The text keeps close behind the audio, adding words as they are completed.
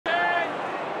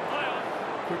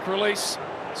Quick release.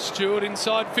 Stewart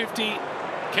inside 50.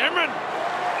 Cameron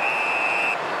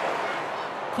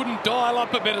couldn't dial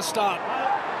up a better start.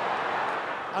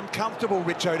 Uncomfortable,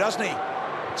 Richo, doesn't he?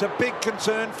 It's a big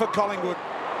concern for Collingwood.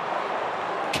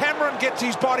 Cameron gets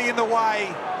his body in the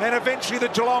way, and eventually the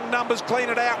Geelong numbers clean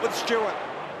it out with Stewart.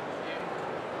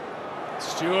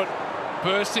 Stewart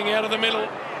bursting out of the middle.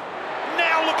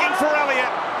 Now looking for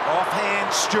Elliott.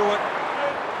 Offhand, Stewart.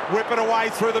 Whip it away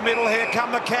through the middle. Here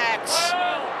come the Cats.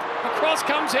 Across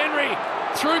comes Henry.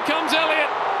 Through comes Elliott.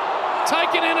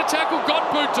 Taken in a tackle,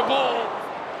 got boot to ball.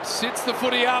 Sits the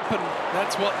footy up, and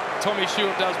that's what Tommy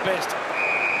Stewart does best.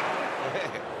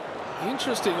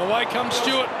 Interesting. Away comes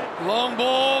Stewart. Long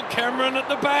ball. Cameron at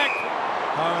the back.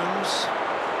 Holmes,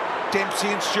 Dempsey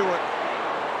and Stewart.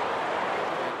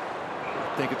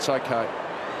 I think it's okay.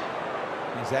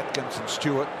 Here's Atkins and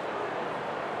Stewart.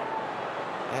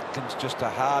 Atkins just a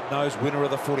hard-nosed winner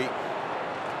of the footy.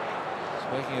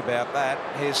 Speaking about that,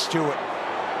 here's Stewart.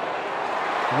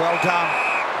 Well done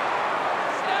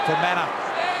for Manor.